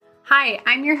Hi,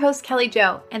 I'm your host, Kelly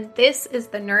Jo, and this is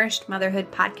the Nourished Motherhood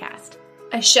Podcast,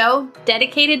 a show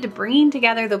dedicated to bringing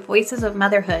together the voices of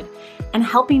motherhood and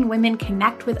helping women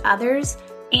connect with others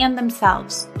and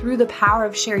themselves through the power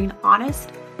of sharing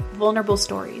honest, vulnerable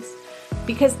stories.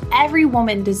 Because every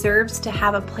woman deserves to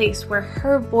have a place where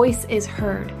her voice is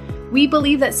heard. We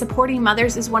believe that supporting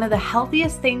mothers is one of the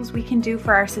healthiest things we can do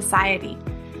for our society.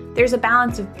 There's a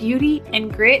balance of beauty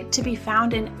and grit to be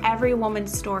found in every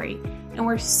woman's story. And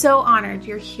we're so honored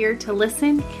you're here to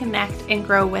listen, connect, and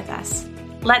grow with us.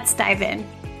 Let's dive in.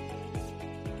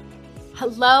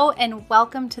 Hello, and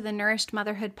welcome to the Nourished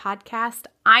Motherhood Podcast.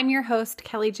 I'm your host,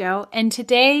 Kelly Jo, and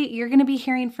today you're going to be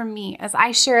hearing from me as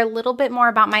I share a little bit more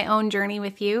about my own journey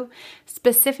with you,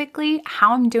 specifically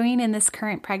how I'm doing in this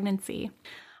current pregnancy.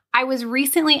 I was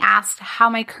recently asked how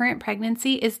my current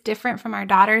pregnancy is different from our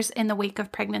daughters in the wake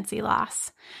of pregnancy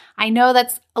loss. I know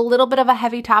that's a little bit of a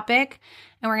heavy topic,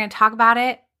 and we're going to talk about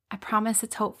it. I promise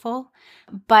it's hopeful,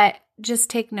 but just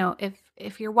take note.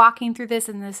 If you're walking through this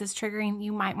and this is triggering,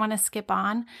 you might want to skip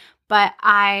on, but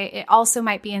it also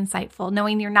might be insightful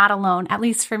knowing you're not alone. At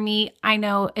least for me, I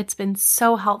know it's been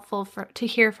so helpful to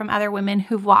hear from other women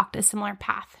who've walked a similar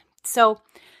path. So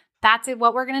that's it.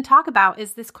 What we're going to talk about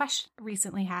is this question I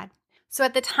recently had. So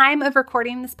at the time of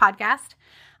recording this podcast,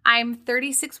 I'm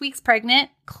 36 weeks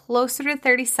pregnant, closer to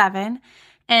 37,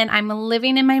 and I'm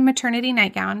living in my maternity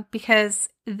nightgown because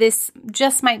this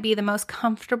just might be the most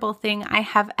comfortable thing I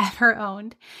have ever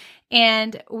owned.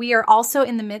 And we are also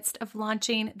in the midst of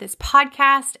launching this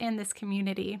podcast and this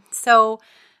community. So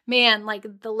man,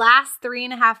 the last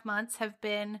 3.5 months have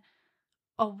been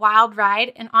a wild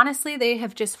ride. And honestly, they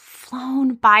have just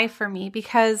flown by for me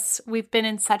because we've been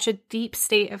in such a deep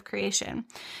state of creation.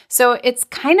 So it's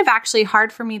kind of actually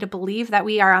hard for me to believe that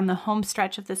we are on the home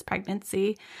stretch of this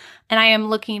pregnancy. And I am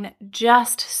looking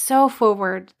just so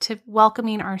forward to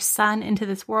welcoming our son into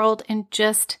this world in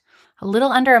just a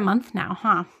little under a month now,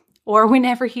 huh? Or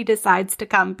whenever he decides to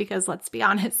come, because let's be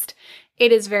honest,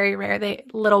 it is very rare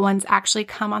that little ones actually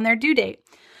come on their due date.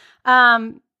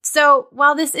 So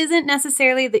while this isn't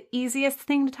necessarily the easiest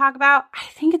thing to talk about, I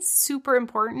think it's super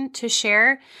important to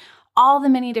share all the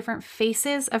many different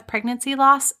phases of pregnancy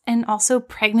loss and also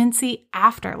pregnancy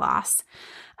after loss.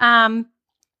 And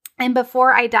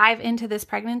before I dive into this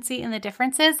pregnancy and the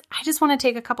differences, I just want to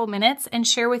take a couple minutes and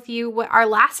share with you what our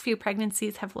last few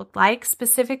pregnancies have looked like,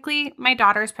 specifically my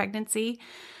daughter's pregnancy,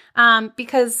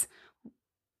 because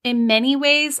in many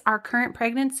ways, our current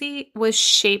pregnancy was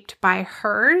shaped by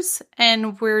hers,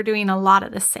 and we're doing a lot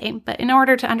of the same. But in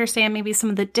order to understand maybe some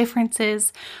of the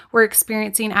differences we're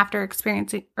experiencing after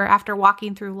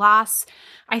walking through loss,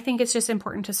 I think it's just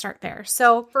important to start there.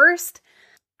 So first,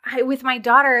 with my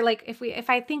daughter, if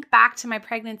I think back to my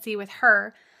pregnancy with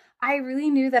her, I really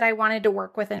knew that I wanted to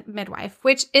work with a midwife,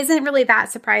 which isn't really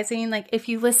that surprising. If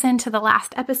you listened to the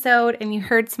last episode and you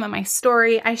heard some of my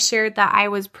story, I shared that I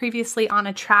was previously on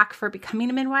a track for becoming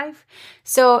a midwife.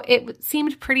 So it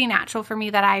seemed pretty natural for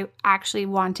me that I actually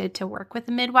wanted to work with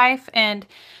a midwife, and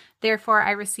therefore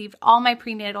I received all my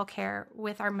prenatal care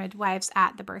with our midwives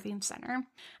at the birthing center.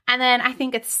 And then I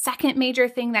think a second major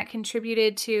thing that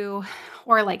contributed to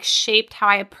or shaped how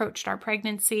I approached our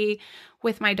pregnancy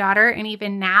with my daughter, and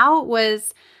even now,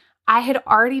 was I had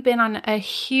already been on a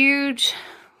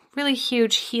really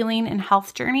huge healing and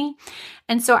health journey.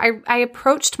 And so I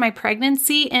approached my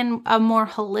pregnancy in a more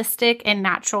holistic and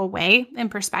natural way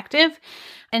and perspective.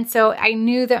 And so I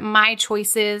knew that my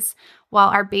choices while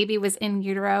our baby was in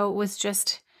utero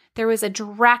there was a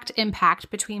direct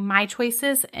impact between my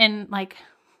choices and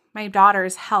my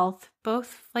daughter's health,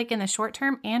 both in the short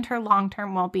term and her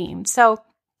long-term well-being. So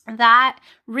that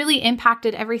really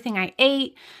impacted everything I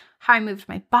ate, how I moved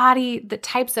my body, the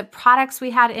types of products we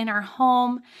had in our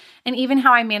home, and even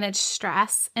how I managed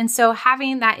stress. And so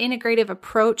having that integrative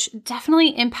approach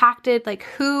definitely impacted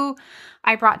who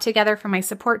I brought together for my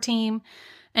support team.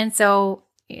 And so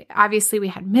obviously we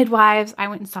had midwives. I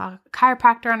went and saw a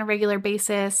chiropractor on a regular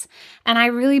basis. And I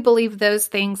really believe those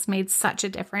things made such a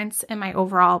difference in my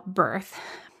overall birth.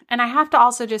 And I have to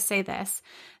also just say this,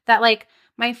 that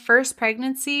my first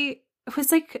pregnancy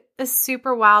was a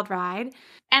super wild ride.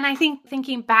 And I think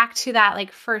thinking back to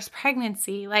that first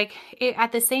pregnancy,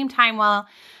 at the same time while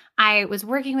I was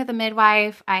working with a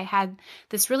midwife, I had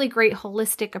this really great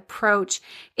holistic approach.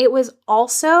 It was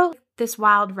also this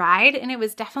wild ride, and it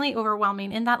was definitely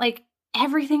overwhelming in that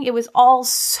everything, it was all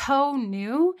so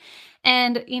new.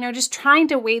 And, just trying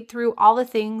to wade through all the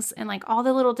things and all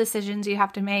the little decisions you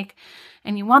have to make,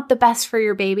 and you want the best for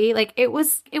your baby. It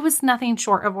was nothing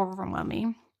short of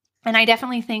overwhelming. And I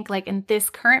definitely think like in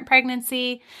this current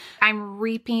pregnancy, I'm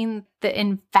reaping the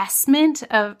investment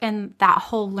of and that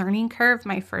whole learning curve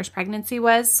my first pregnancy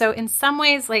was. So in some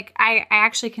ways, like I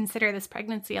actually consider this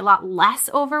pregnancy a lot less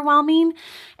overwhelming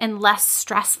and less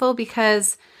stressful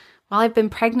because, well, I've been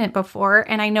pregnant before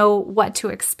and I know what to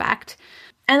expect.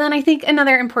 And then I think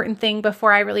another important thing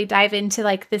before I really dive into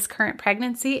like this current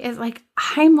pregnancy is like,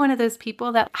 I'm one of those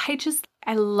people that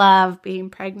I love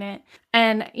being pregnant.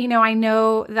 And, I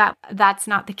know that that's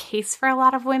not the case for a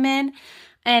lot of women.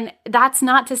 And that's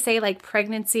not to say like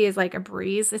pregnancy is like a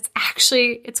breeze.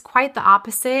 It's quite the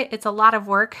opposite. It's a lot of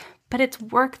work, but it's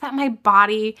work that my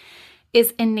body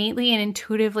is innately and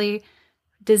intuitively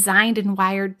designed and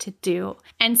wired to do.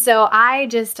 And so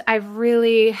I've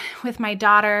really, with my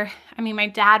daughter, my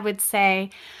dad would say,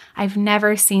 I've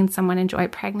never seen someone enjoy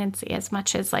pregnancy as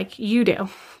much as like you do.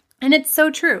 And it's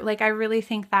so true. Like, I really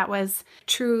think that was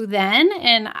true then.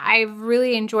 And I've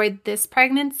really enjoyed this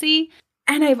pregnancy.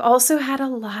 And I've also had a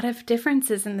lot of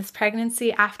differences in this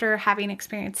pregnancy after having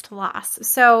experienced loss.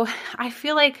 So I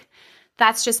feel like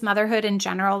that's just motherhood in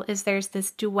general, is there's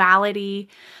this duality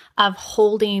of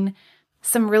holding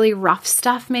some really rough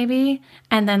stuff maybe,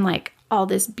 and then like all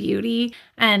this beauty.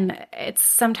 And it's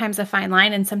sometimes a fine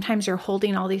line, and sometimes you're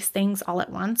holding all these things all at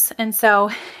once. And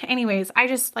so anyways, I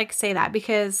just like say that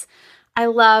because I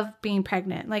love being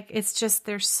pregnant. Like, it's just,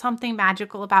 there's something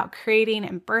magical about creating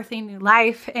and birthing new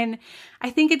life. And I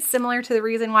think it's similar to the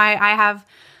reason why I have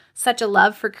such a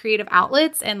love for creative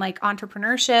outlets and like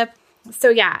entrepreneurship. So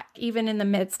yeah, even in the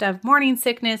midst of morning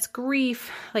sickness, grief,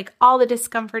 like all the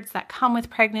discomforts that come with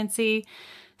pregnancy,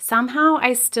 somehow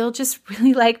I still just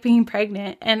really like being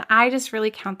pregnant. And I just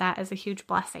really count that as a huge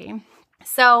blessing.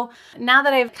 So now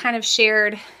that I've kind of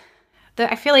shared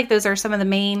I feel like those are some of the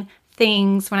main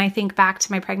things when I think back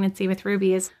to my pregnancy with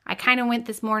Ruby, is I kind of went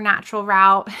this more natural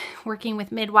route, working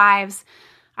with midwives.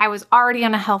 I was already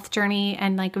on a health journey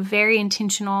and like very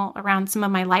intentional around some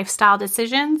of my lifestyle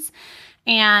decisions.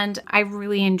 And I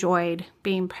really enjoyed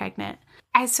being pregnant.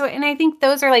 I think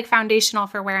those are like foundational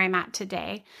for where I'm at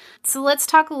today. So let's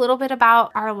talk a little bit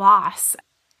about our loss.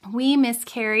 We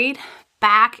miscarried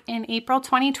back in April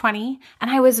 2020,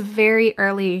 and I was very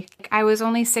early. I was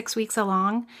only 6 weeks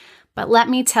along. But let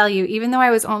me tell you, even though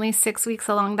I was only 6 weeks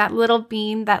along, that little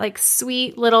bean, that like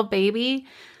sweet little baby,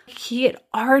 he had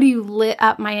already lit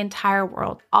up my entire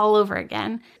world all over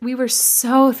again. We were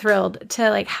so thrilled to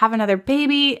like have another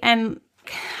baby, and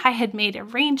I had made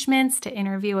arrangements to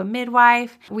interview a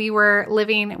midwife. We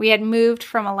had moved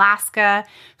from Alaska,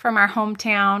 from our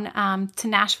hometown, to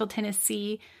Nashville,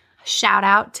 Tennessee. Shout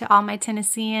out to all my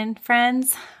Tennessean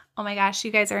friends. Oh my gosh,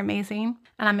 you guys are amazing,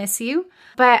 and I miss you.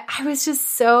 But I was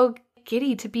just so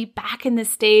giddy to be back in this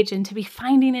stage and to be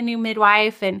finding a new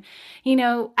midwife. And,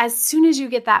 as soon as you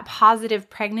get that positive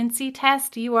pregnancy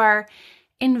test, you are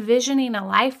envisioning a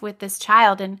life with this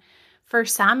child. And for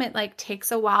some, it like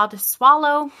takes a while to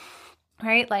swallow,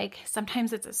 right? Like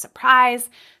sometimes it's a surprise.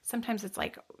 Sometimes it's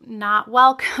like not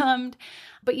welcomed,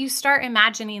 but you start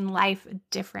imagining life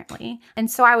differently.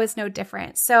 And so I was no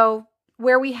different. So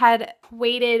where we had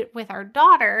waited with our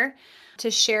daughter to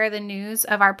share the news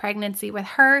of our pregnancy with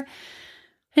her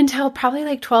until probably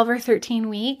like 12 or 13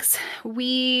 weeks,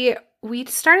 we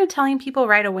started telling people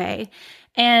right away.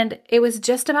 And it was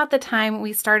just about the time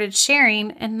we started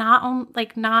sharing, and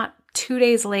not 2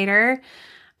 days later,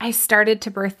 I started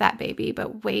to birth that baby,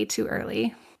 but way too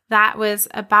early. That was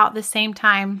about the same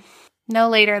time, no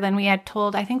later than we had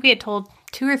told. I think we had told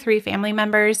 2 or 3 family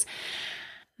members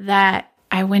that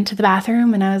I went to the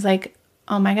bathroom and I was like,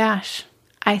 oh my gosh,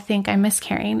 I think I'm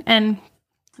miscarrying. And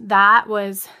that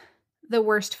was the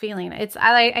worst feeling.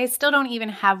 I still don't even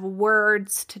have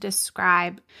words to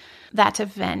describe that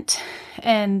event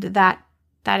and that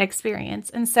experience.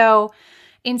 And so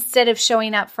instead of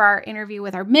showing up for our interview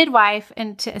with our midwife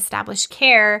and to establish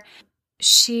care,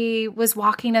 she was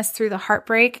walking us through the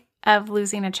heartbreak of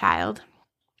losing a child.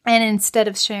 And instead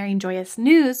of sharing joyous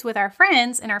news with our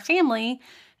friends and our family,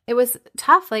 it was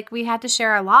tough. Like, we had to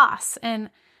share our loss. And,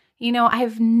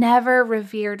 I've never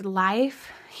revered life,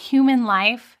 human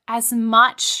life, as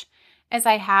much as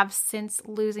I have since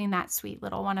losing that sweet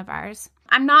little one of ours.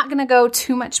 I'm not going to go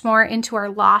too much more into our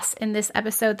loss in this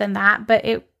episode than that, but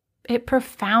it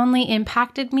profoundly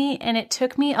impacted me, and it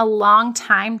took me a long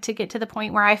time to get to the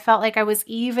point where I felt like I was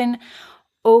even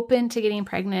open to getting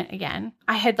pregnant again.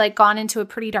 I had like gone into a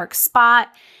pretty dark spot,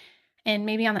 and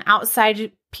maybe on the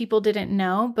outside people didn't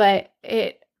know, but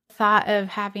thought of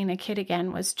having a kid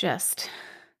again was it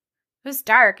was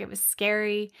dark. It was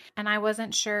scary, and I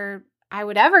wasn't sure I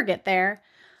would ever get there.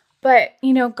 But,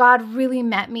 God really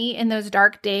met me in those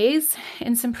dark days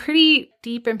in some pretty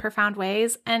deep and profound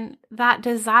ways. And that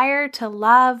desire to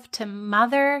love, to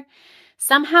mother,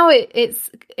 somehow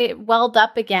it welled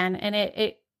up again, and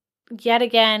it yet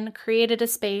again created a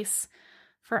space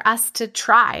for us to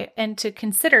try and to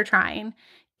consider trying,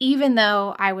 even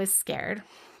though I was scared.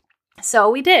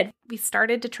 So we did. We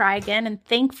started to try again. And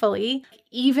thankfully,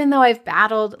 even though I've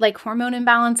battled like hormone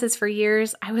imbalances for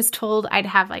years, I was told I'd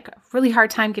have like a really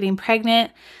hard time getting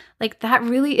pregnant. Like that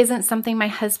really isn't something my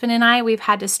husband and we've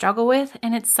had to struggle with.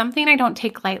 And it's something I don't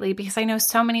take lightly, because I know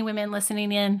so many women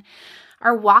listening in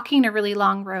are walking a really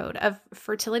long road of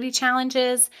fertility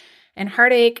challenges and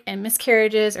heartache and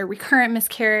miscarriages or recurrent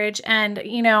miscarriage. And,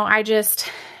 I just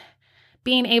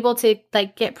being able to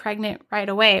like get pregnant right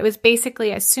away. It was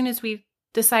basically as soon as we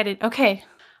decided, okay,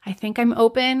 I think I'm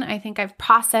open. I think I've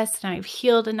processed and I've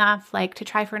healed enough like to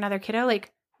try for another kiddo.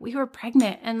 Like we were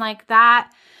pregnant, and like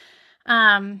that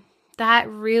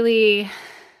really,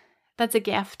 that's a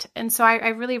gift. And so I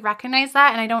really recognize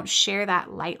that, and I don't share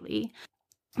that lightly.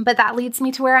 But that leads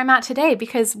me to where I'm at today,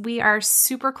 because we are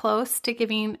super close to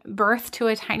giving birth to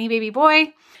a tiny baby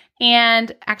boy,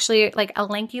 and actually like a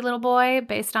lanky little boy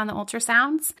based on the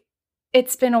ultrasounds.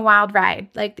 It's been a wild ride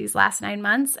like these last 9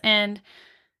 months. And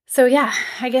so, yeah,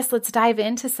 I guess let's dive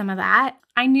into some of that.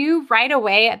 I knew right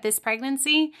away at this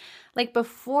pregnancy, like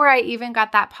before I even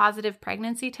got that positive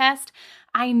pregnancy test,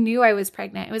 I knew I was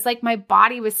pregnant. It was like my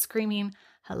body was screaming,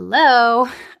 hello,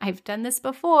 I've done this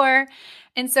before.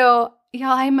 And so,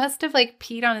 y'all, I must have like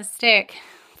peed on a stick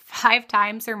 5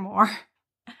 times or more.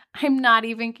 I'm not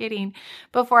even kidding,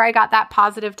 before I got that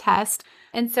positive test.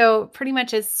 And so pretty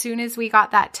much as soon as we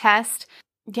got that test,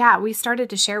 we started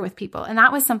to share with people. And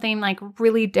that was something like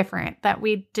really different that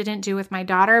we didn't do with my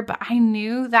daughter. But I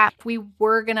knew that if we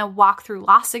were going to walk through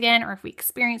loss again, or if we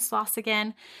experienced loss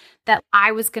again, that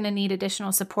I was going to need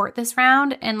additional support this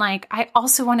round. And like, I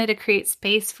also wanted to create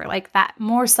space for like that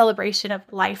more celebration of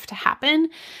life to happen,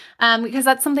 because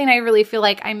that's something I really feel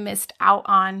like I missed out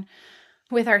on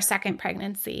with our second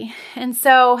pregnancy. And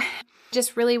so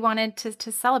just really wanted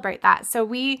to celebrate that. So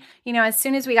we, as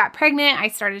soon as we got pregnant, I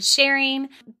started sharing.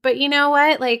 But you know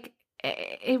what? Like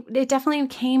it definitely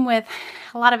came with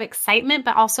a lot of excitement,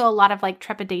 but also a lot of like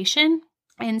trepidation.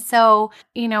 And so,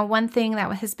 one thing that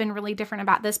has been really different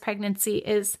about this pregnancy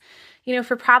is,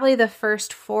 for probably the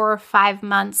first 4 or 5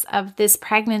 months of this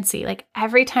pregnancy, like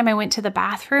every time I went to the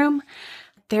bathroom,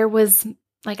 there was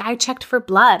like, I checked for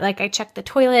blood, like I checked the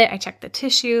toilet, I checked the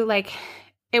tissue, like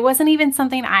it wasn't even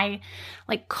something I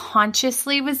like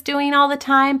consciously was doing all the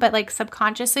time, but like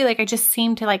subconsciously, like I just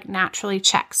seemed to like naturally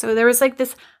check. So there was like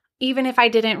this, even if I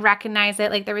didn't recognize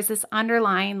it, like there was this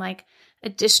underlying like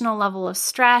additional level of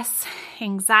stress,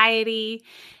 anxiety,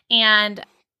 and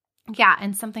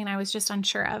something I was just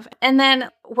unsure of. And then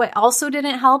what also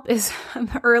didn't help is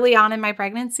early on in my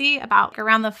pregnancy, about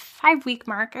around the 5-week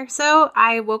mark or so,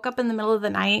 I woke up in the middle of the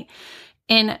night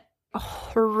in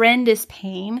horrendous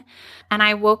pain. And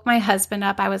I woke my husband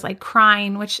up. I was like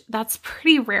crying, which that's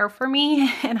pretty rare for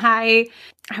me. And I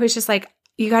was just like,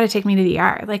 you got to take me to the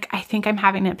ER. Like, I think I'm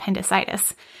having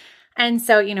appendicitis. And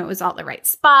so, it was all the right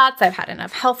spots. I've had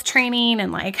enough health training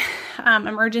and like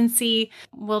emergency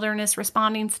wilderness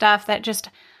responding stuff that just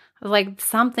like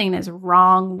something is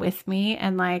wrong with me.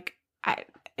 And like,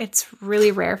 it's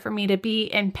really rare for me to be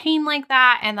in pain like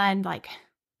that. And then like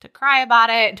to cry about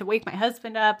it, to wake my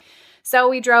husband up. So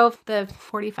we drove the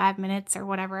 45 minutes or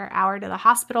whatever hour to the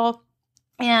hospital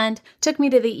and took me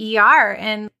to the ER.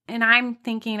 And I'm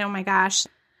thinking, oh my gosh,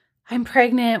 I'm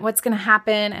pregnant. What's going to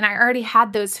happen? And I already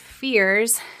had those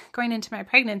fears going into my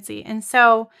pregnancy. And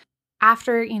so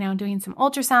after, doing some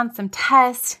ultrasounds, some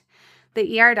tests,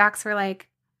 the ER docs were like,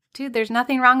 dude, there's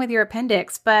nothing wrong with your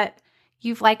appendix, but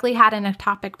you've likely had an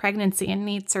ectopic pregnancy and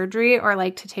need surgery or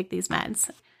like to take these meds.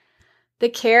 The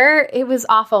care, it was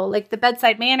awful. Like the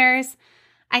bedside manners,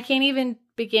 I can't even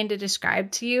begin to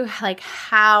describe to you like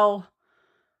how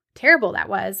terrible that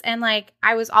was. And like,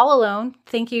 I was all alone,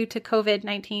 thank you to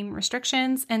COVID-19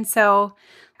 restrictions. And so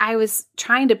I was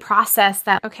trying to process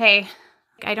that, okay,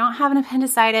 I don't have an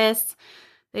appendicitis.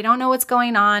 They don't know what's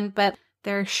going on, but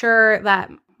they're sure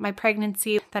that my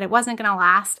pregnancy, that it wasn't going to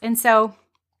last. And so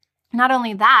not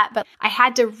only that, but I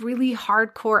had to really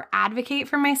hardcore advocate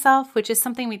for myself, which is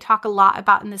something we talk a lot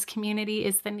about in this community,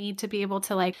 is the need to be able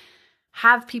to like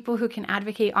have people who can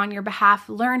advocate on your behalf,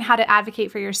 learn how to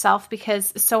advocate for yourself,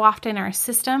 because so often in our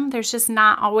system, there's just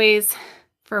not always,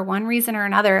 for one reason or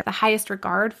another, the highest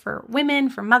regard for women,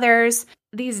 for mothers.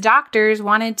 these doctors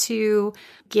wanted to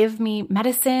give me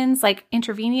medicines like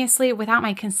intravenously without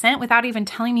my consent, without even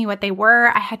telling me what they were.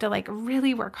 I had to like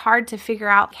really work hard to figure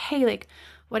out, hey, like,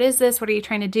 what is this? What are you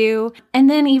trying to do? And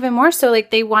then even more so,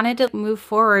 like they wanted to move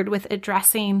forward with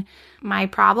addressing my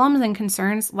problems and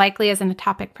concerns, likely as an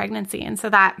ectopic pregnancy. And so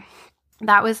that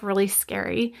was really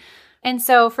scary. And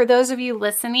so for those of you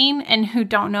listening and who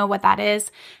don't know what that is,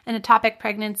 an ectopic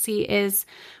pregnancy is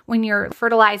when your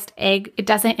fertilized egg, it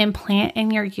doesn't implant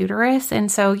in your uterus.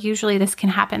 And so usually this can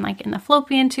happen like in the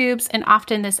fallopian tubes, and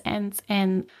often this ends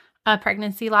in a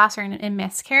pregnancy loss or in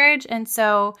miscarriage. And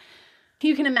so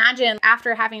you can imagine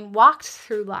after having walked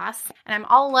through loss and I'm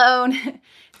all alone,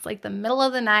 it's like the middle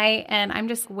of the night and I'm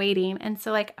just waiting. And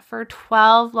so like for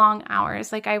 12 long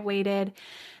hours, like I waited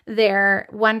there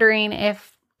wondering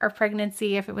if our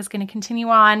pregnancy, if it was going to continue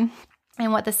on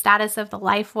and what the status of the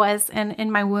life was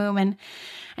in my womb.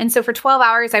 And so for 12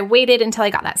 hours, I waited until I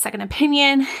got that second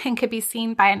opinion and could be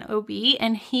seen by an OB,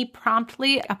 and he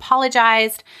promptly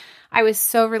apologized. I was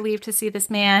so relieved to see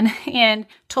this man and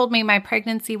told me my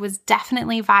pregnancy was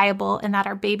definitely viable and that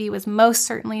our baby was most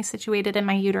certainly situated in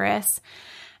my uterus.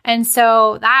 And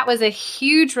so that was a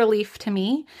huge relief to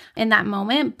me in that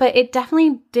moment, but it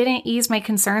definitely didn't ease my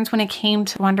concerns when it came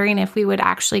to wondering if we would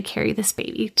actually carry this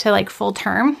baby to like full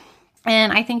term.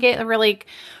 And I think it really,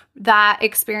 that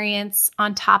experience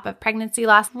on top of pregnancy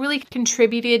loss really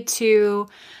contributed to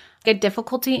a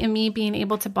difficulty in me being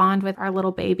able to bond with our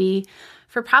little baby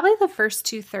for probably the first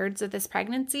 2/3 of this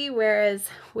pregnancy. Whereas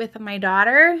with my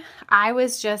daughter, I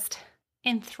was just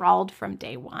enthralled from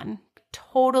day one.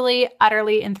 Totally,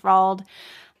 utterly enthralled.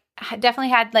 I definitely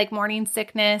had like morning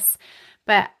sickness,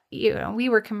 but we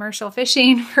were commercial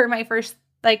fishing for my first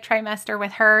like trimester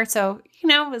with her. So,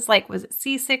 it was like, was it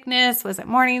seasickness? Was it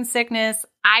morning sickness?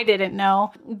 I didn't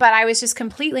know, but I was just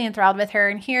completely enthralled with her.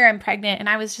 And here I'm pregnant and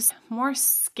I was just more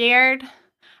scared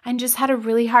and just had a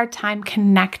really hard time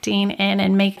connecting in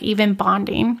and even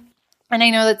bonding. And I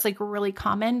know that's like really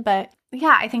common, but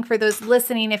yeah, I think for those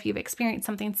listening, if you've experienced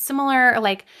something similar, or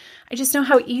like, I just know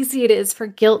how easy it is for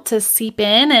guilt to seep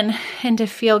in and to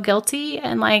feel guilty.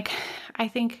 And like, I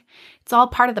think it's all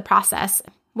part of the process,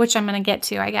 which I'm going to get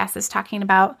to, I guess, is talking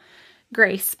about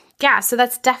grace. Yeah. So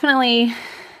that's definitely,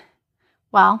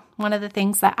 well, one of the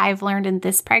things that I've learned in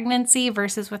this pregnancy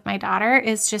versus with my daughter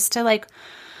is just to like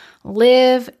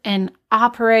live and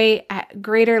operate at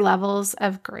greater levels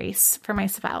of grace for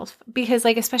myself, because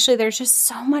like, especially there's just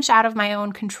so much out of my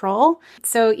own control.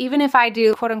 So even if I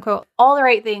do quote unquote all the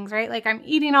right things, right? Like I'm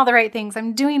eating all the right things,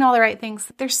 I'm doing all the right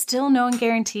things, there's still no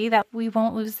guarantee that we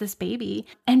won't lose this baby.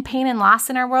 And pain and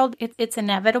loss in our world, it's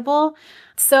inevitable.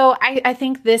 So I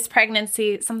think this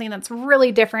pregnancy, something that's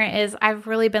really different is I've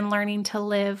really been learning to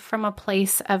live from a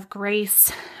place of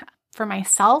grace for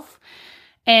myself,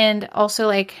 and also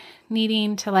like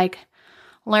needing to like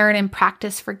learn and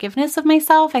practice forgiveness of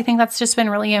myself. I think that's just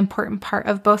been really important part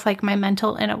of both like my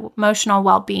mental and emotional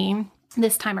well-being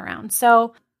this time around.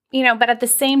 So, but at the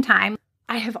same time,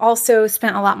 I have also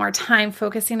spent a lot more time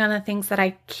focusing on the things that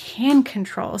I can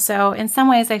control. So in some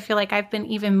ways, I feel like I've been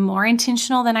even more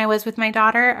intentional than I was with my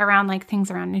daughter around like things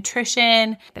around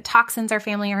nutrition, the toxins our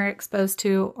family are exposed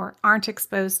to or aren't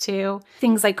exposed to,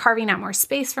 things like carving out more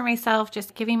space for myself,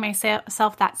 just giving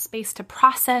myself that space to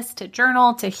process, to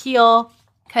journal, to heal.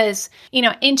 Because,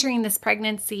 entering this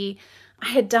pregnancy, I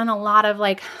had done a lot of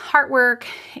like heart work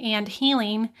and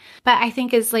healing, but I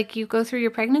think as like you go through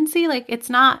your pregnancy, like it's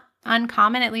not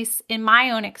uncommon, at least in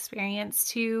my own experience,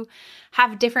 to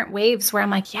have different waves where I'm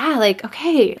like, yeah, like,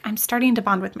 okay, I'm starting to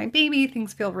bond with my baby.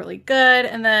 Things feel really good.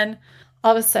 And then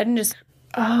all of a sudden just,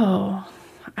 oh,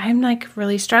 I'm like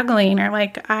really struggling, or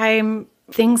like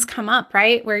things come up,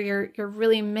 right? Where you're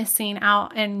really missing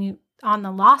out on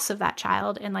the loss of that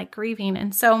child and like grieving.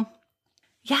 And so,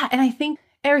 yeah. And I think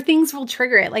things will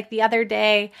trigger it. Like the other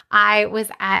day I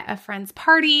was at a friend's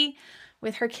party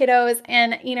with her kiddos,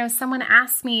 and, someone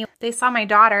asked me, they saw my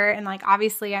daughter, and like,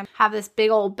 obviously I have this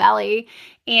big old belly,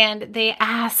 and they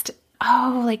asked,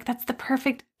 oh, like that's the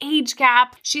perfect age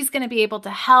gap. She's going to be able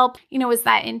to help. Was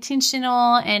that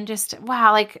intentional? And just,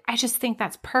 wow, like, I just think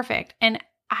that's perfect. And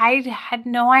I had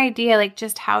no idea like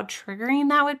just how triggering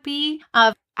that would be.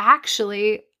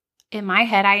 Actually, in my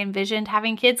head, I envisioned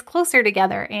having kids closer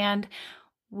together, and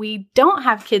we don't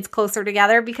have kids closer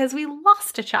together because we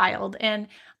lost a child. And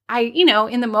I,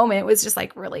 in the moment was just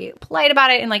like really polite about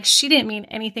it. And like, she didn't mean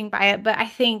anything by it, but I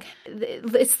think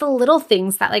it's the little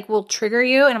things that like will trigger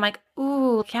you. And I'm like,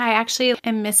 ooh, yeah, I actually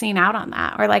am missing out on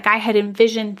that. Or like I had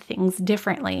envisioned things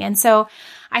differently. And so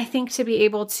I think to be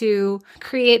able to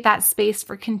create that space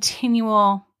for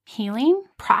continual healing,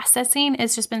 processing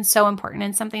has just been so important,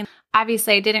 and something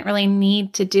obviously I didn't really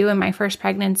need to do in my first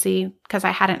pregnancy because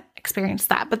I hadn't experienced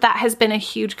that. But that has been a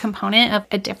huge component of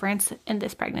a difference in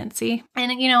this pregnancy.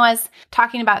 And, as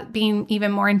talking about being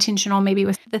even more intentional, maybe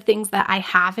with the things that I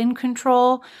have in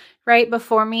control right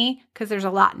before me, because there's a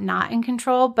lot not in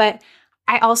control. But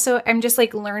I also am just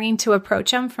like learning to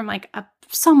approach them from like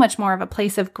so much more of a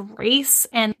place of grace,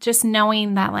 and just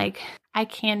knowing that like I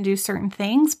can do certain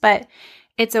things, but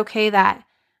it's okay that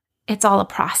it's all a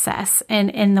process and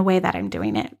in the way that I'm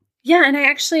doing it. Yeah, and I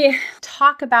actually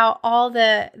talk about all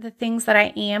the things that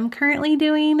I am currently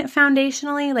doing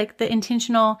foundationally, like the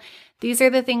intentional, these are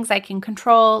the things I can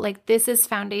control. Like this is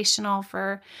foundational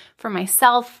for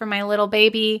myself, for my little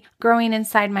baby growing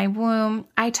inside my womb.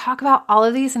 I talk about all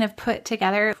of these and have put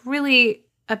together really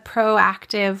a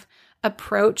proactive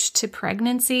approach to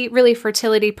pregnancy, really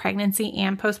fertility, pregnancy,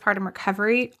 and postpartum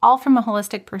recovery, all from a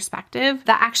holistic perspective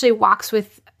that actually walks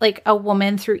with like a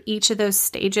woman through each of those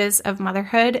stages of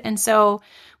motherhood. And so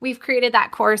we've created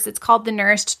that course. It's called the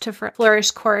Nourished to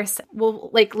Flourish course. We'll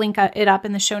like link it up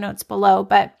in the show notes below,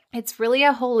 but it's really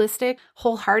a holistic,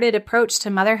 wholehearted approach to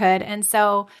motherhood. And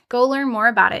so go learn more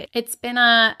about it. It's been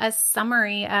a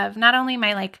summary of not only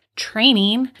my like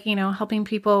training, helping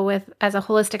people with as a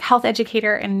holistic health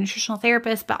educator and nutritional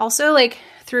therapist, but also like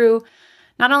through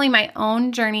not only my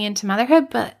own journey into motherhood,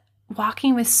 but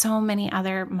walking with so many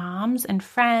other moms and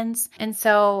friends. And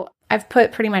so I've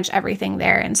put pretty much everything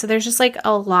there. And so there's just like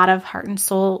a lot of heart and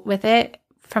soul with it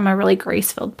from a really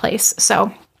grace-filled place.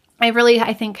 So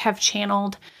I think have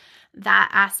channeled that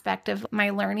aspect of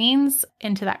my learnings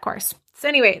into that course. So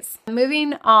anyways,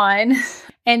 moving on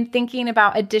and thinking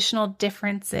about additional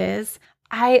differences,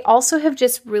 I also have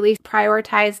just really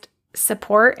prioritized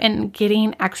support and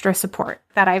getting extra support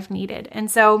that I've needed. And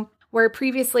so where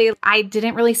previously I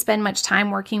didn't really spend much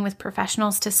time working with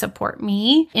professionals to support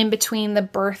me in between the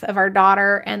birth of our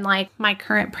daughter and like my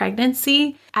current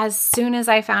pregnancy. As soon as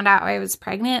I found out I was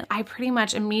pregnant, I pretty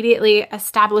much immediately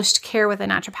established care with a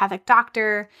naturopathic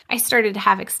doctor. I started to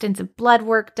have extensive blood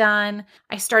work done.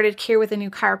 I started care with a new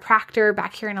chiropractor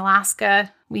back here in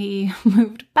Alaska. We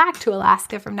moved back to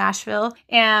Alaska from Nashville.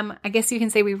 And I guess you can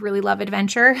say we really love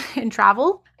adventure and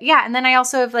travel. Yeah. And then I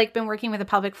also have like been working with a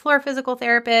pelvic floor physical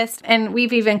therapist, and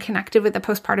we've even connected with a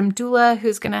postpartum doula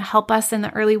who's going to help us in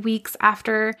the early weeks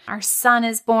after our son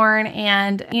is born,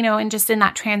 and, and just in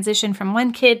that transition from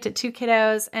one kid to two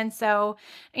kiddos. And so,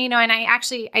 and I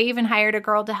even hired a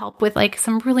girl to help with like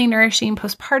some really nourishing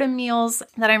postpartum meals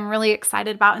that I'm really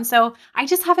excited about. And so I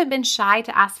just haven't been shy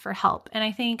to ask for help. And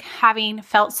I think having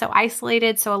felt so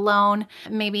isolated, so alone,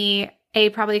 maybe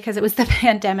probably because it was the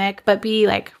pandemic, but B,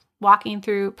 like walking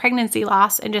through pregnancy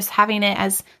loss and just having it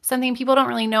as something people don't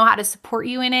really know how to support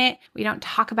you in it. We don't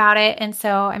talk about it. And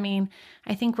so,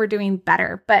 I think we're doing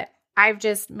better, but I've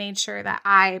just made sure that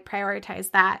I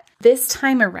prioritize that this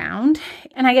time around.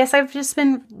 And I guess I've just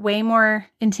been way more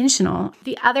intentional.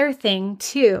 The other thing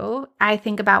too, I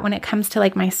think about when it comes to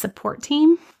like my support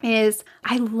team is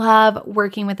I love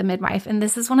working with a midwife. And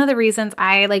this is one of the reasons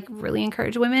I like really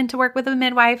encourage women to work with a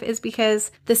midwife, is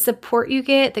because the support you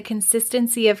get, the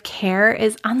consistency of care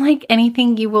is unlike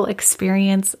anything you will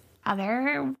experience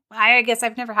I guess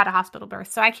I've never had a hospital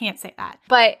birth, so I can't say that.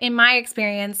 But in my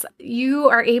experience, you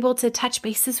are able to touch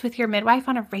bases with your midwife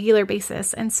on a regular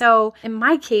basis. And so in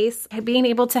my case, being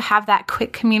able to have that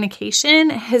quick communication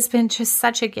has been just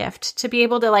such a gift to be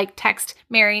able to like text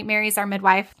Mary. Mary's our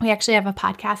midwife. We actually have a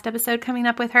podcast episode coming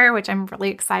up with her, which I'm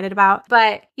really excited about.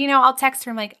 But, I'll text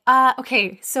her. I'm like,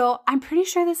 okay, so I'm pretty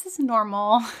sure this is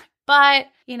normal, but,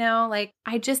 like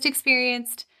I just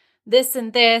experienced this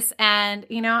and this, and,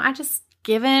 I just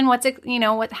given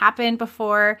what happened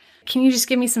before, can you just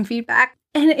give me some feedback?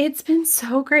 And it's been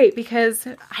so great because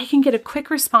I can get a quick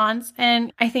response.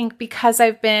 And I think because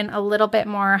I've been a little bit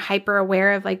more hyper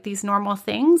aware of like these normal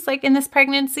things, like in this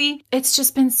pregnancy, it's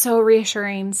just been so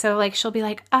reassuring. So like, she'll be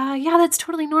like, yeah, that's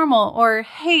totally normal. Or,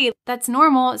 hey, that's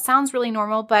normal. It sounds really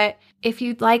normal, but if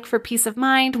you'd like for peace of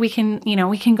mind, we can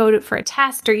go for a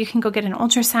test, or you can go get an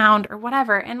ultrasound or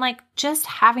whatever. And like just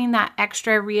having that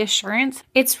extra reassurance,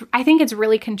 I think it's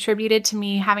really contributed to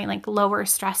me having like lower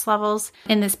stress levels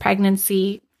in this pregnancy,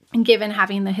 given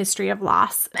having the history of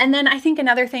loss. And then I think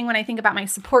another thing when I think about my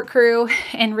support crew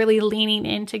and really leaning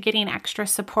into getting extra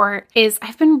support is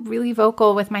I've been really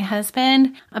vocal with my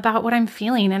husband about what I'm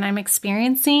feeling and I'm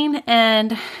experiencing.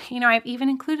 And, I've even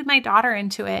included my daughter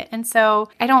into it. And so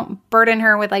I don't burden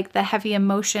her with like the heavy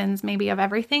emotions maybe of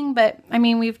everything, but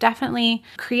we've definitely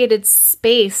created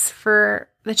space for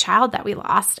the child that we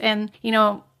lost. And,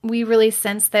 we really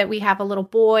sense that we have a little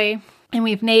boy and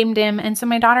we've named him. And so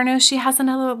my daughter knows she has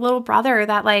another little brother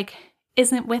that like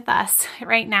isn't with us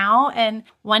right now. And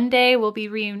one day we'll be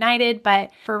reunited,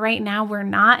 but for right now we're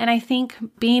not. And I think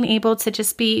being able to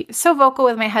just be so vocal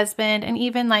with my husband and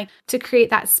even like to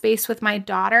create that space with my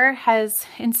daughter has,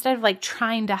 instead of like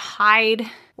trying to hide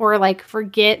or like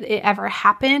forget it ever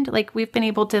happened, like we've been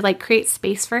able to like create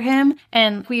space for him.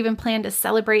 And we even plan to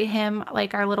celebrate him,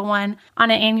 like our little one,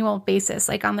 on an annual basis,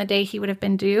 like on the day he would have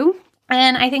been due.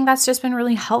 And I think that's just been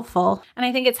really helpful. And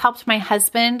I think it's helped my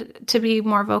husband to be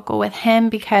more vocal with him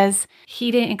because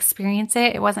he didn't experience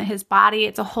it. It wasn't his body.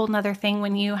 It's a whole nother thing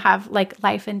when you have like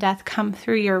life and death come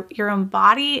through your own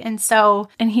body. And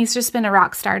he's just been a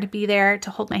rock star to be there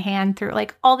to hold my hand through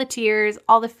like all the tears,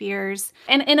 all the fears.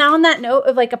 And on that note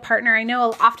of like a partner, I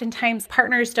know oftentimes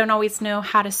partners don't always know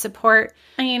how to support,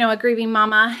 a grieving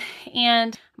mama.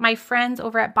 And my friends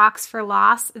over at Box for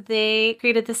Loss, they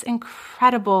created this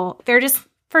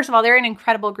first of all, they're an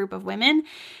incredible group of women,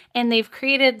 and they've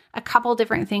created a couple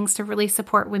different things to really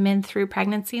support women through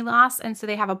pregnancy loss. And so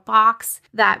they have a box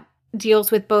that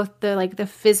deals with both the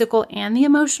physical and the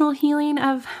emotional healing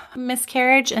of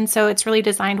miscarriage. And so it's really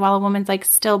designed while a woman's like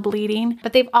still bleeding.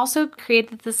 But they've also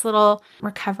created this little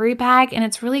recovery bag, and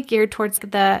it's really geared towards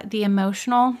the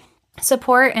emotional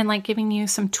support and like giving you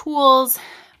some tools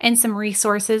and some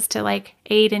resources to like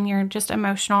aid in your just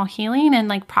emotional healing and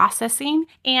like processing.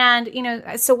 And,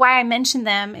 so why I mentioned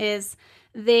them is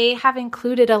they have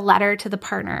included a letter to the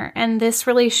partner. And this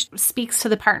really speaks to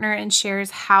the partner and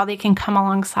shares how they can come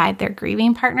alongside their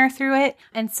grieving partner through it.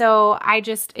 And so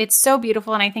it's so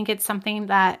beautiful. And I think it's something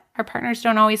that our partners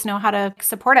don't always know how to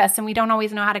support us, and we don't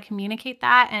always know how to communicate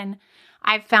that. And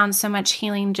I've found so much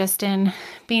healing just in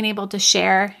being able to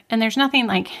share. And there's nothing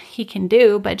like he can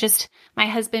do, but just my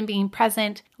husband being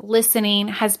present, listening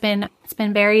it's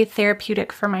been very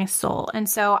therapeutic for my soul. And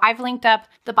so I've linked up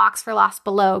the Box for Loss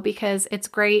below because it's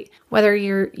great whether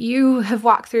you have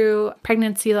walked through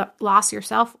pregnancy loss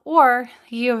yourself, or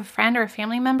you have a friend or a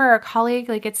family member or a colleague.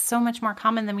 Like, it's so much more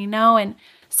common than we know. And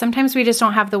sometimes we just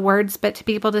don't have the words, but to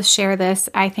be able to share this,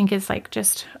 I think is like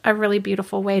just a really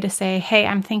beautiful way to say, hey,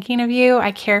 I'm thinking of you,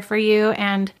 I care for you,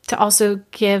 and to also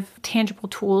give tangible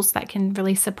tools that can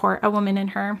really support a woman in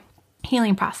her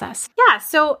healing process. Yeah.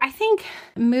 So I think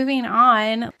moving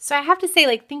on. So I have to say,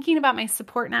 like, thinking about my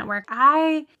support network,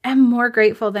 I am more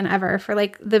grateful than ever for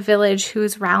like the village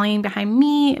who's rallying behind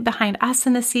me, behind us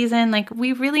in this season. Like,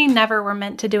 we really never were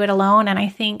meant to do it alone. And I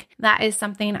think that is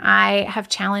something I have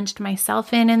challenged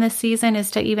myself in this season,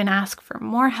 is to even ask for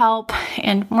more help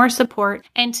and more support,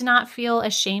 and to not feel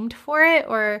ashamed for it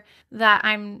or that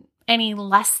I'm any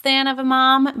less than of a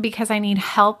mom because I need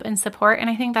help and support.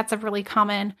 And I think that's a really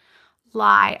common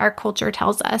lie our culture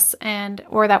tells us,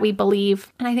 or that we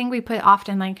believe. And I think we put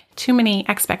often like too many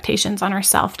expectations on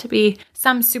ourselves to be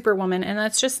some superwoman, and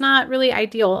that's just not really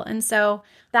ideal. And so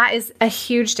that is a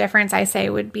huge difference, I say,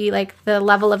 would be like the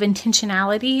level of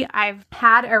intentionality I've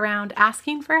had around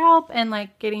asking for help and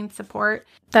like getting support.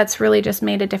 That's really just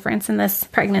made a difference in this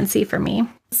pregnancy for me.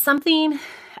 Something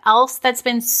else that's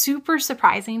been super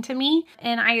surprising to me,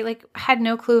 and I like had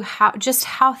no clue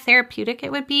how therapeutic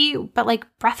it would be, but like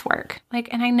breath work.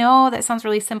 Like, and I know that sounds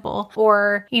really simple,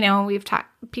 or,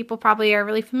 people probably are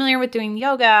really familiar with doing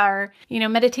yoga or,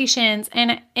 meditations,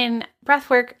 and in breath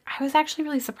work, I was actually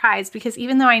really surprised because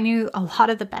even though I knew a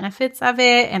lot of the benefits of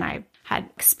it and I had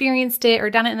experienced it or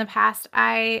done it in the past,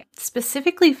 I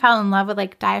specifically fell in love with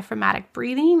like diaphragmatic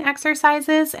breathing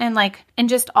exercises and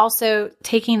just also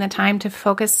taking the time to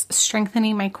focus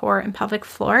strengthening my core and pelvic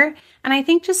floor. And I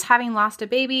think just having lost a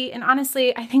baby, and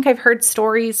honestly, I think I've heard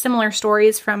similar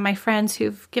stories from my friends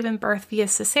who've given birth via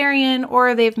cesarean,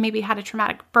 or they've maybe had a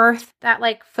traumatic birth, that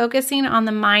like focusing on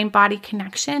the mind-body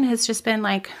connection has just been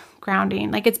like grounding.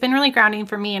 Like, it's been really grounding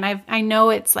for me. And I know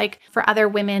it's like for other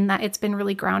women that it's been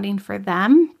really grounding for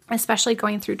them, especially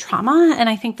going through trauma. And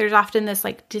I think there's often this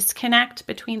like disconnect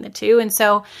between the two. And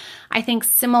so I think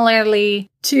similarly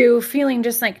to feeling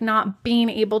just like not being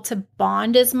able to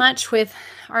bond as much with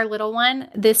our little one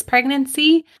this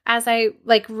pregnancy, as I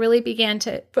like really began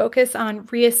to focus on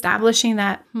reestablishing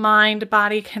that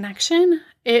mind-body connection,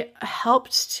 it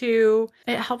helped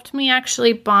me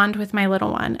actually bond with my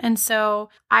little one. And so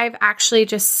I've actually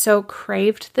just so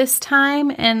craved this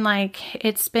time. And like,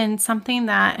 it's been something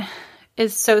that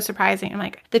is so surprising.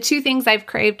 Like, the three things I've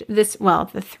craved this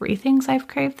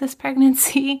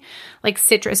pregnancy, like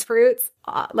citrus fruits,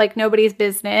 like nobody's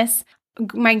business.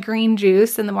 My green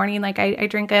juice in the morning, like I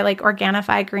drink like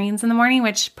Organifi greens in the morning,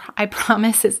 which I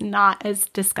promise is not as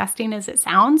disgusting as it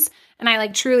sounds. and I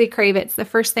like truly crave it. It's the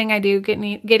first thing I do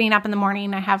getting up in the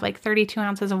morning. I have like 32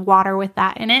 ounces of water with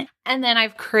that in it. And then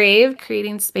I've craved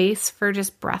creating space for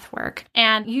just breath work.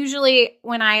 And usually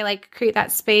when I like create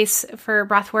that space for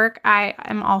breath work, I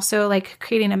am also like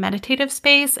creating a meditative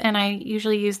space. And I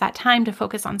usually use that time to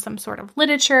focus on some sort of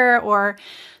literature or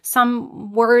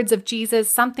some words of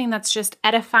Jesus, something that's just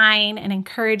edifying and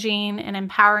encouraging and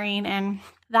empowering. And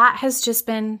that has just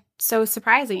been so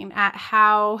surprising at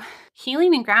how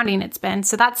healing and grounding it's been.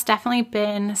 So that's definitely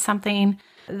been something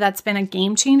that's been a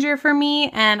game changer for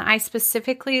me. And I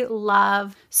specifically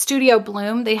love Studio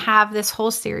Bloom. They have this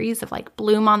whole series of like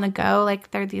Bloom on the go.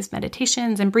 Like there are these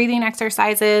meditations and breathing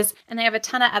exercises, and they have a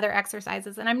ton of other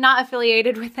exercises. And I'm not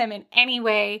affiliated with them in any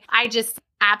way. I just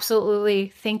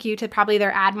absolutely, thank you to probably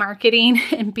their ad marketing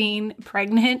and being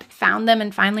pregnant, found them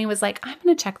and finally was like, I'm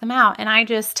going to check them out. And I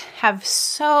just have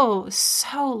so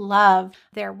loved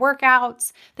their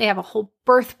workouts. They have a whole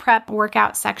birth prep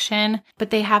workout section,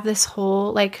 but they have this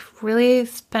whole, like, really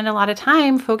spend a lot of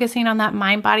time focusing on that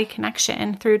mind-body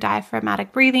connection through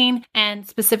diaphragmatic breathing. And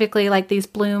specifically like these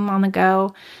Bloom on the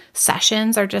go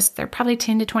sessions are just, they're probably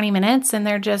 10 to 20 minutes and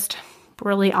they're just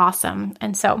really awesome.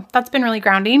 And so that's been really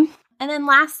grounding. And then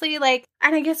lastly, like,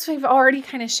 and I guess we've already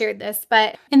kind of shared this,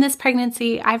 but in this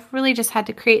pregnancy, I've really just had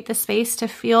to create the space to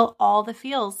feel all the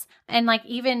feels. And like,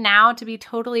 even now to be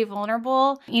totally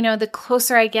vulnerable, you know, the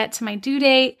closer I get to my due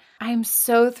date, I'm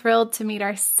so thrilled to meet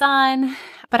our son,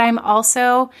 but I'm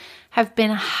also have been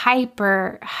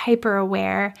hyper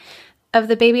aware of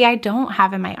the baby I don't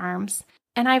have in my arms.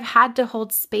 And I've had to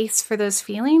hold space for those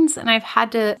feelings, and I've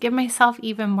had to give myself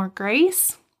even more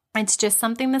grace. It's just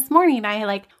something this morning I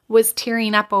like was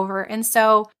tearing up over. And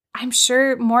so I'm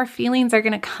sure more feelings are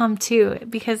going to come too,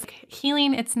 because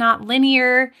healing, it's not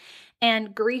linear,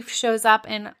 and grief shows up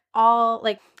in all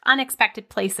like unexpected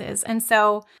places. And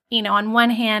so, you know, on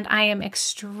one hand, I am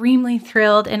extremely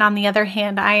thrilled. And on the other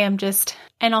hand, I am just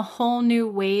in a whole new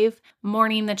wave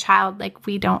mourning the child like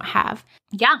we don't have.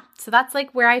 Yeah. So that's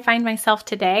like where I find myself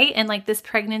today. And like this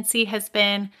pregnancy has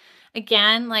been,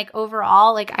 again, like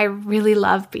overall, like I really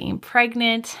love being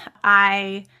pregnant.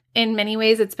 In many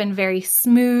ways, it's been very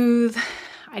smooth.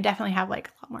 I definitely have like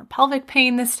a lot more pelvic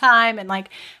pain this time and like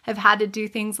have had to do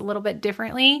things a little bit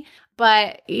differently.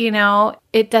 But, you know,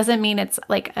 it doesn't mean it's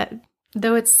like,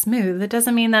 though it's smooth, it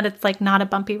doesn't mean that it's like not a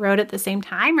bumpy road at the same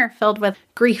time or filled with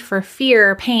grief or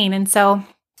fear or pain. And so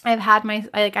I've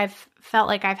felt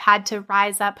like I've had to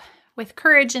rise up with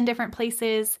courage in different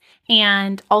places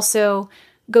and also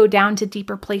go down to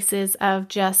deeper places of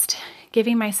just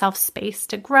giving myself space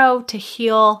to grow, to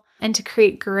heal, and to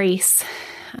create grace,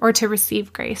 or to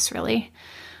receive grace, really.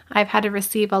 I've had to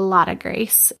receive a lot of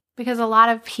grace because a lot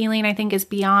of healing, I think, is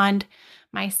beyond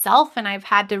myself, and I've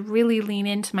had to really lean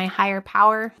into my higher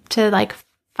power to like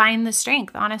find the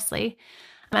strength, honestly.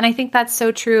 And I think that's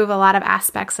so true of a lot of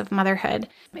aspects of motherhood.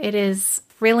 It is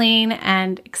thrilling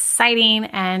and exciting,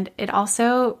 and it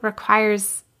also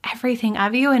requires everything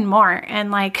of you and more. And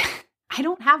like, I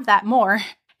don't have that more.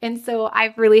 And so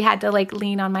I've really had to like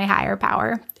lean on my higher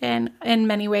power in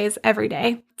many ways every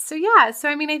day. So yeah, so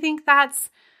I mean, I think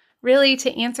that's really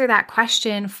to answer that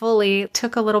question fully. It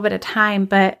took a little bit of time,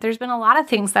 but there's been a lot of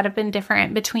things that have been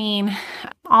different between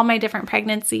all my different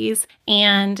pregnancies.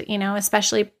 And, you know,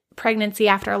 especially pregnancy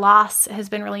after loss has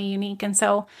been really unique. And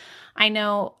so I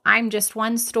know I'm just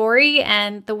one story,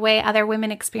 and the way other women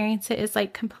experience it is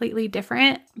like completely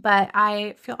different, but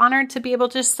I feel honored to be able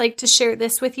just like to share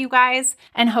this with you guys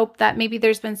and hope that maybe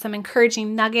there's been some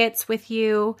encouraging nuggets with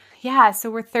you. Yeah. So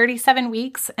we're 37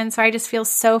 weeks. And so I just feel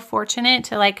so fortunate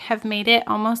to like have made it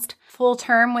almost full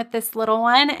term with this little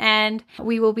one, and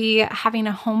we will be having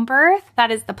a home birth.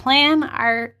 That is the plan.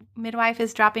 Our midwife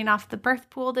is dropping off the birth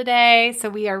pool today, so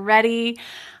we are ready.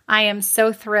 I am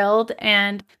so thrilled,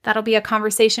 and that'll be a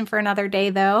conversation for another day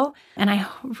though. And I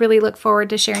really look forward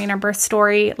to sharing our birth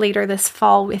story later this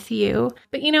fall with you.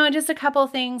 But you know, just a couple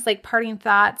things like parting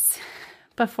thoughts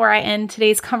before I end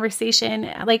today's conversation,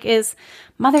 like is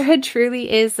motherhood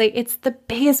truly is like, it's the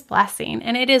biggest blessing,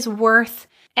 and it is worth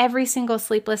every single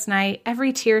sleepless night,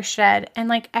 every tear shed, and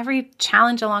like every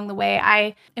challenge along the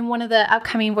way. In one of the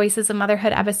upcoming Voices of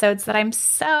Motherhood episodes that I'm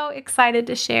so excited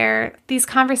to share, these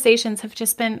conversations have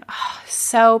just been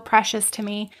so precious to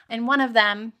me. And one of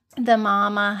them, the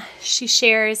mama, she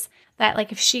shares that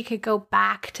like if she could go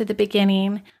back to the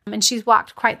beginning, and she's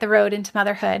walked quite the road into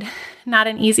motherhood, not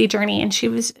an easy journey. And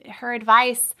her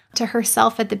advice to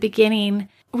herself at the beginning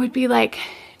would be like,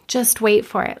 just wait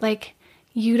for it. Like,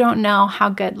 you don't know how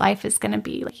good life is going to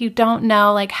be. Like, you don't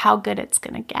know like how good it's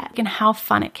going to get and how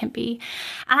fun it can be.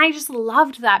 And I just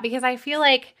loved that because I feel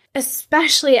like,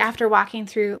 especially after walking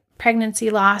through pregnancy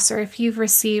loss, or if you've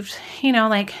received,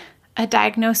 like a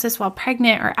diagnosis while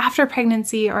pregnant or after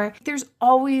pregnancy, or there's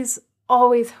always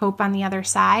hope on the other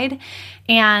side.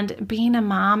 And being a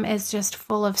mom is just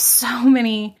full of so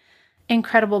many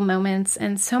incredible moments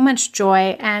and so much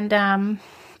joy. And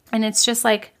it's just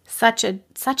like such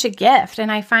a gift.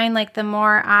 And I find like the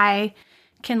more I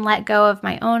can let go of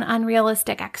my own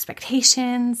unrealistic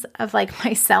expectations of like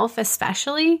myself,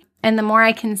 especially, and the more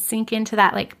I can sink into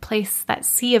that like place, that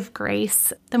sea of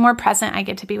grace, the more present I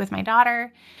get to be with my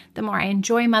daughter, the more I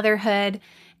enjoy motherhood.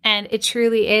 And it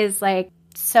truly is like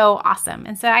so awesome.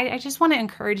 And so I just want to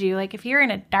encourage you, like if you're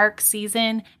in a dark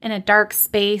season, in a dark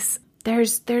space,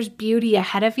 there's beauty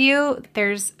ahead of you.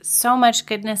 There's so much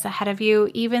goodness ahead of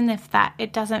you, even if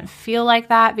it doesn't feel like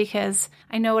that, because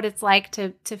I know what it's like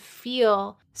to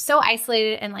feel so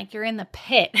isolated and like you're in the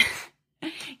pit.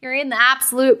 You're in the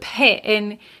absolute pit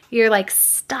and you're like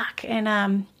stuck.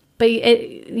 And but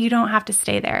you don't have to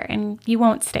stay there, and you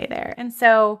won't stay there. And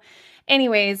so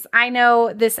anyways, I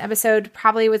know this episode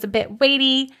probably was a bit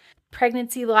weighty.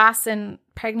 Pregnancy loss and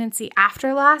pregnancy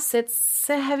after loss, it's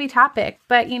a heavy topic.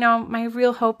 But, my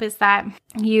real hope is that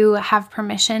you have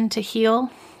permission to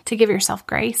heal, to give yourself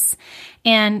grace,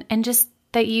 and just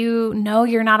that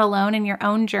you're not alone in your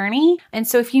own journey. And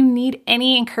so if you need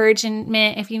any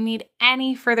encouragement, if you need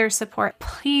any further support,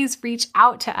 please reach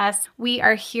out to us. We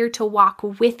are here to walk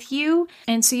with you.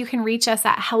 And so you can reach us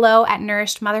at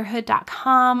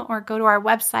hello@nourishedmotherhood.com, or go to our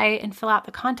website and fill out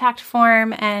the contact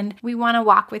form. And we want to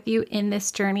walk with you in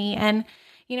this journey. And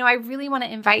I really want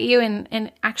to invite you and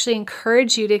actually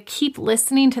encourage you to keep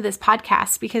listening to this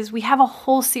podcast, because we have a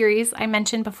whole series I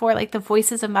mentioned before, like the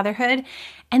Voices of Motherhood.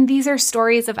 And these are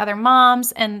stories of other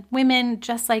moms and women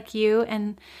just like you.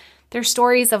 And they're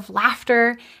stories of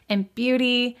laughter and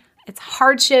beauty. It's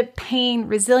hardship, pain,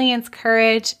 resilience,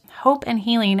 courage, hope, and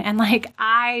healing. And like,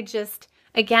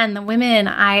 again, the women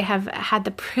I have had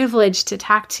the privilege to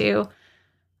talk to,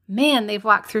 man, they've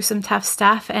walked through some tough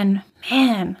stuff, and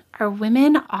man, are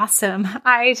women awesome.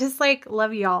 I just like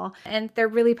love y'all, and they're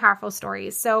really powerful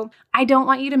stories. So I don't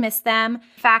want you to miss them.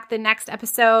 In fact, the next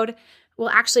episode will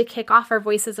actually kick off our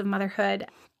Voices of Motherhood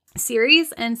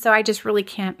series. And so I just really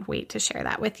can't wait to share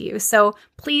that with you. So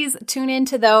please tune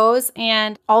into those,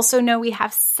 and also know we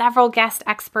have several guest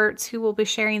experts who will be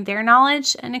sharing their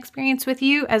knowledge and experience with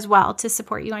you as well to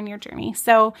support you on your journey.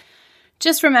 So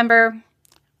just remember,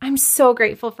 I'm so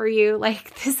grateful for you.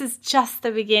 Like, this is just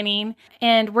the beginning,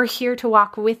 and we're here to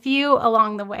walk with you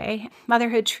along the way.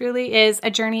 Motherhood truly is a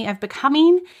journey of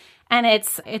becoming, and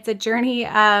it's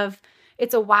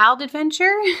a wild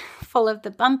adventure full of the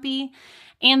bumpy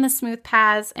and the smooth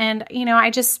paths. And,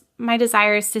 my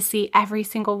desire is to see every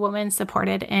single woman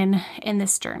supported in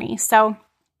this journey. So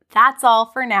that's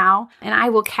all for now. And I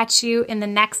will catch you in the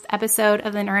next episode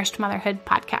of the Nourished Motherhood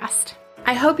podcast.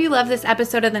 I hope you love this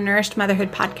episode of the Nourished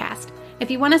Motherhood podcast.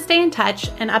 If you want to stay in touch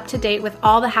and up to date with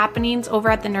all the happenings over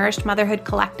at the Nourished Motherhood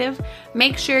Collective,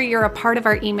 make sure you're a part of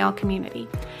our email community.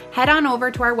 Head on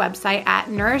over to our website at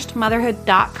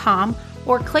nourishedmotherhood.com,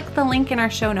 or click the link in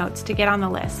our show notes to get on the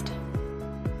list.